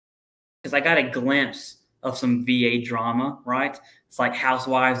because I got a glimpse of some VA drama, right? It's like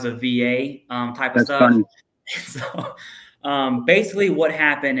Housewives of VA type of stuff. Funny. So basically what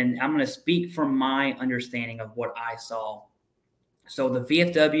happened, and I'm going to speak from my understanding of what I saw. So the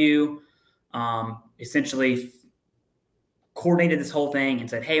VFW essentially coordinated this whole thing and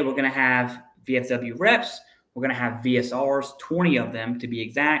said, hey, we're going to have VFW reps. We're going to have VSRs, 20 of them to be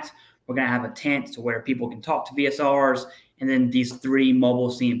exact. We're going to have a tent to where people can talk to VSRs, and then these 3 mobile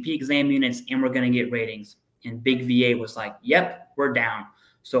CMP exam units, and we're going to get ratings. And Big VA was like, yep, we're down.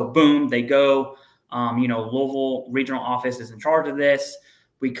 So boom, they go. Louisville regional office is in charge of this.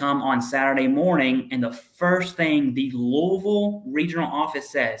 We come on Saturday morning, and the first thing the Louisville regional office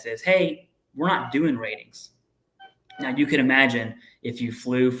says is, hey, we're not doing ratings. Now, you can imagine if you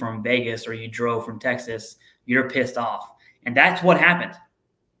flew from Vegas or you drove from Texas, you're pissed off. And that's what happened.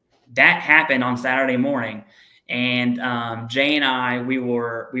 That happened on Saturday morning. And Jay and I, we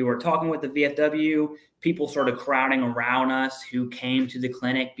were talking with the VFW. People started crowding around us who came to the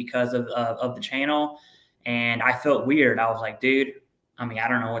clinic because of the channel. And I felt weird. I was like, dude, I mean, I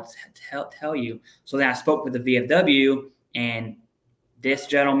don't know what to tell you. So then I spoke with the VFW, and this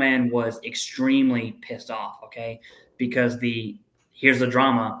gentleman was extremely pissed off, okay? Because here's the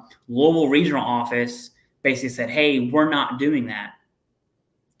drama. Louisville regional office basically said, hey, we're not doing that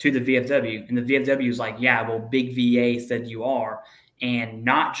to the VFW. And the VFW is like, yeah, well, Big VA said you are. And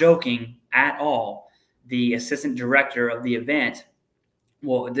not joking at all, the assistant director of the event,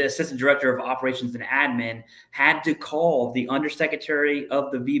 well, the assistant director of operations and admin had to call the undersecretary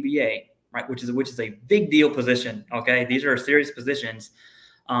of the VBA, right, which is a big deal position, okay? These are serious positions.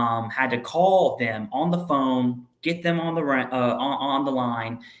 Had to call them on the phone, get them on the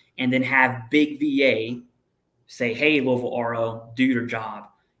line, and then have Big VA say, hey, Louisville RO, do your job.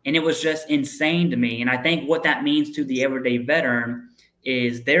 And it was just insane to me. And I think what that means to the everyday veteran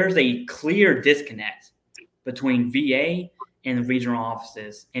is there's a clear disconnect between VA and the regional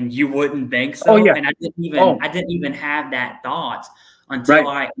offices. And you wouldn't think so. Oh, yeah. And I didn't even have that thought until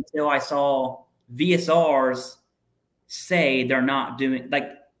I saw VSRs say they're not doing,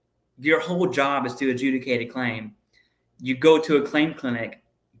 like, your whole job is to adjudicate a claim. You go to a claim clinic,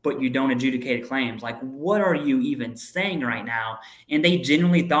 but you don't adjudicate claims. Like, what are you even saying right now? And they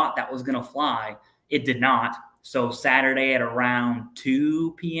genuinely thought that was going to fly. It did not. So Saturday at around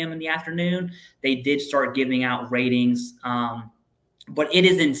 2 p.m. in the afternoon, they did start giving out ratings. But it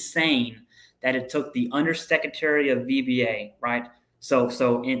is insane that it took the undersecretary of VBA, right?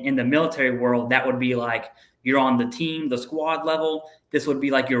 So in the military world, that would be like you're on the team, the squad level. This would be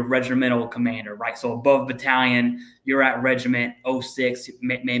like your regimental commander, right? So above battalion, you're at regiment 06,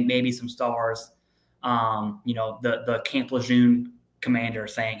 maybe some stars. The Camp Lejeune commander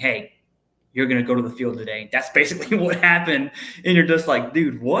saying, hey, you're going to go to the field today. That's basically what happened. And you're just like,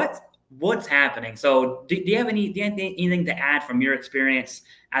 dude, what's happening? So do you have anything to add from your experience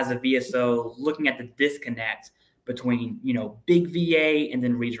as a VSO looking at the disconnect between, Big VA and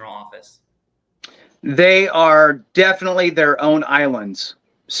then regional office? They are definitely their own islands.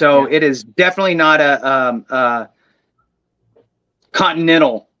 So it is definitely not a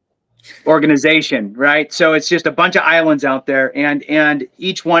continental organization, right? So it's just a bunch of islands out there, and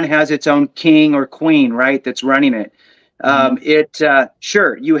each one has its own king or queen, right, that's running it.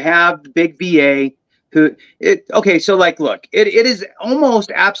 Sure, you have the Big VA so like, look, it is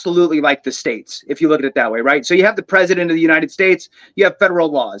almost absolutely like the states, if you look at it that way, right? So you have the president of the United States, you have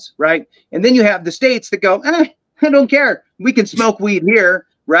federal laws, right? And then you have the states that go, I don't care. We can smoke weed here,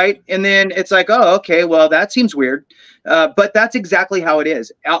 right? And then it's like, oh, okay, well, that seems weird. But that's exactly how it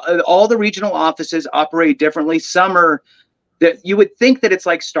is. All the regional offices operate differently. Some are that you would think that it's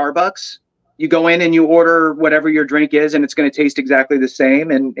like Starbucks. You go in and you order whatever your drink is, and it's going to taste exactly the same.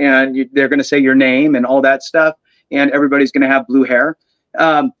 And they're going to say your name and all that stuff. And everybody's going to have blue hair.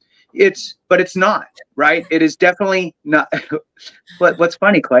 But it's not, right? It is definitely not. What's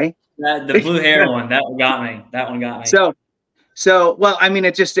funny, Clay? The blue hair one, that one got me. That one got me. So, well, I mean,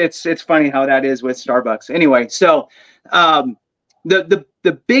 it's funny how that is with Starbucks. Anyway, so the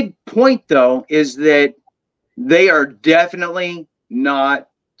big point though is that they are definitely not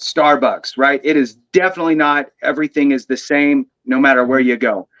Starbucks, right? It is definitely not everything is the same no matter where you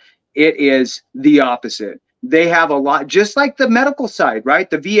go. It is the opposite. They have a lot, just like the medical side, right?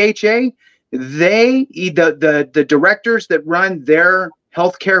 The VHA, the directors that run their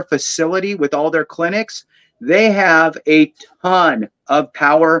healthcare facility with all their clinics, they have a ton of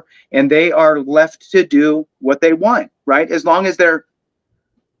power, and they are left to do what they want, right? As long as they're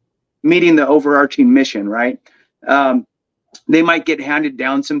meeting the overarching mission, right? They might get handed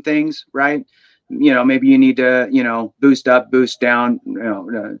down some things, right? Maybe you need to, boost up, boost down,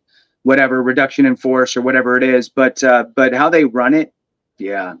 whatever reduction in force or whatever it is. But how they run it,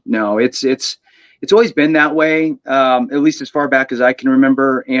 yeah, no, it's always been that way, at least as far back as I can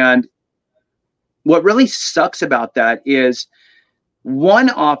remember. And what really sucks about that is one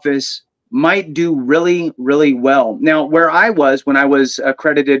office might do really, really well. Now, where I was when I was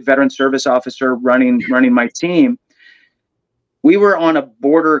accredited veteran service officer running my team, we were on a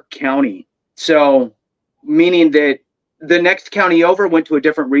border county. So meaning that the next county over went to a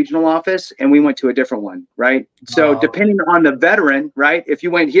different regional office and we went to a different one, right? So depending on the veteran, right? If you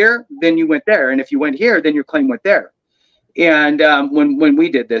went here, then you went there. And if you went here, then your claim went there. And when we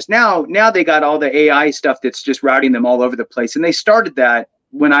did this, now they got all the AI stuff that's just routing them all over the place. And they started that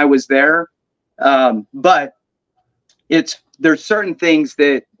when I was there. But there's certain things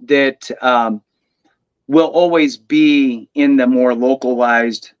that will always be in the more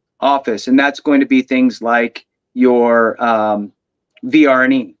localized office. And that's going to be things like your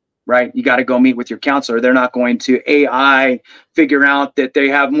VRNE, right? You got to go meet with your counselor. They're not going to AI figure out that they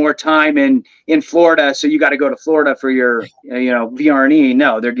have more time in Florida, so you got to go to Florida for your VRNE.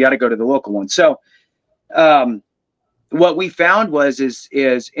 No, you got to go to the local one. So what we found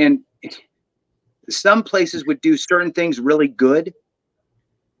is in some places would do certain things really good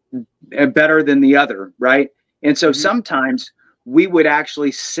and better than the other, right? And so sometimes we would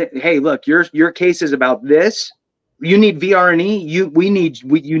actually say, hey, look, your case is about this. You need VRNE.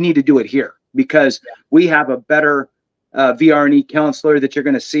 You need to do it here because we have a better VRNE counselor that you're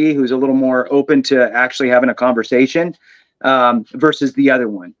going to see who's a little more open to actually having a conversation versus the other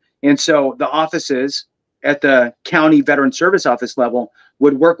one. And so the offices at the county veteran service office level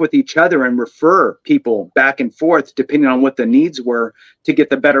would work with each other and refer people back and forth depending on what the needs were to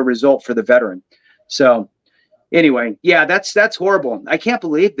get the better result for the veteran. So anyway, yeah, that's horrible. I can't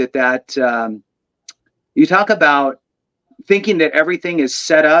believe that you talk about thinking that everything is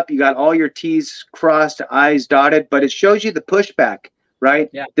set up. You got all your T's crossed, I's dotted, but it shows you the pushback, right?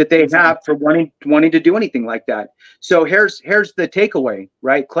 Yeah, that they have for wanting to do anything like that. So here's the takeaway,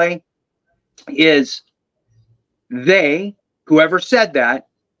 right, Clay? Is whoever said that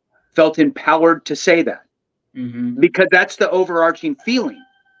felt empowered to say that because that's the overarching feeling,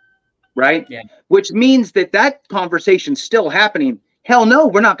 right? Yeah. Which means that conversation's still happening. Hell no,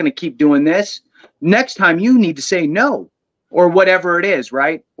 we're not going to keep doing this. Next time you need to say no or whatever it is,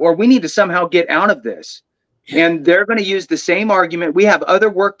 right? Or we need to somehow get out of this. And they're going to use the same argument. We have other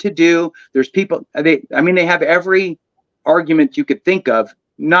work to do. There's people, they have every argument you could think of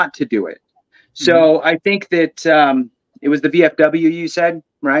not to do it. So I think that it was the VFW you said,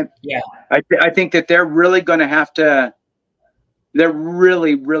 right? Yeah. I think that they're really going to have to, they're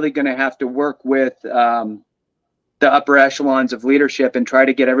really going to have to work with the upper echelons of leadership and try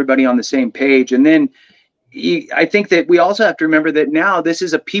to get everybody on the same page. And then I think that we also have to remember that now this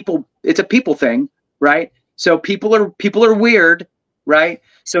is it's a people thing, right? So people are weird, right?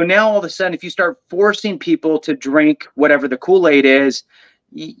 So now all of a sudden, if you start forcing people to drink whatever the Kool-Aid is,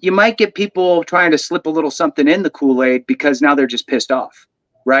 you might get people trying to slip a little something in the Kool-Aid because now they're just pissed off,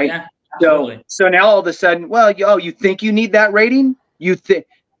 right? Yeah, absolutely. So now all of a sudden, well, you think you need that rating? You think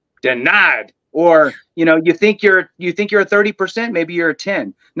denied. Or, you think you're a 30%, maybe you're a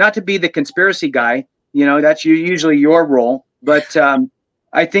 10. Not to be the conspiracy guy, that's usually your role. But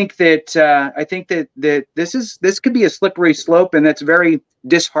I think that this could be a slippery slope, and that's very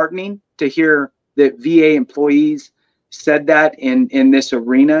disheartening to hear that VA employees said that in this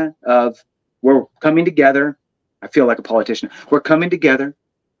arena of we're coming together. I feel like a politician. We're coming together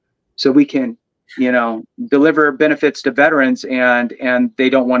so we can deliver benefits to veterans, and they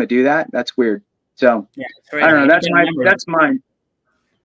don't want to do that. That's weird. So yeah, I don't know. That's mine.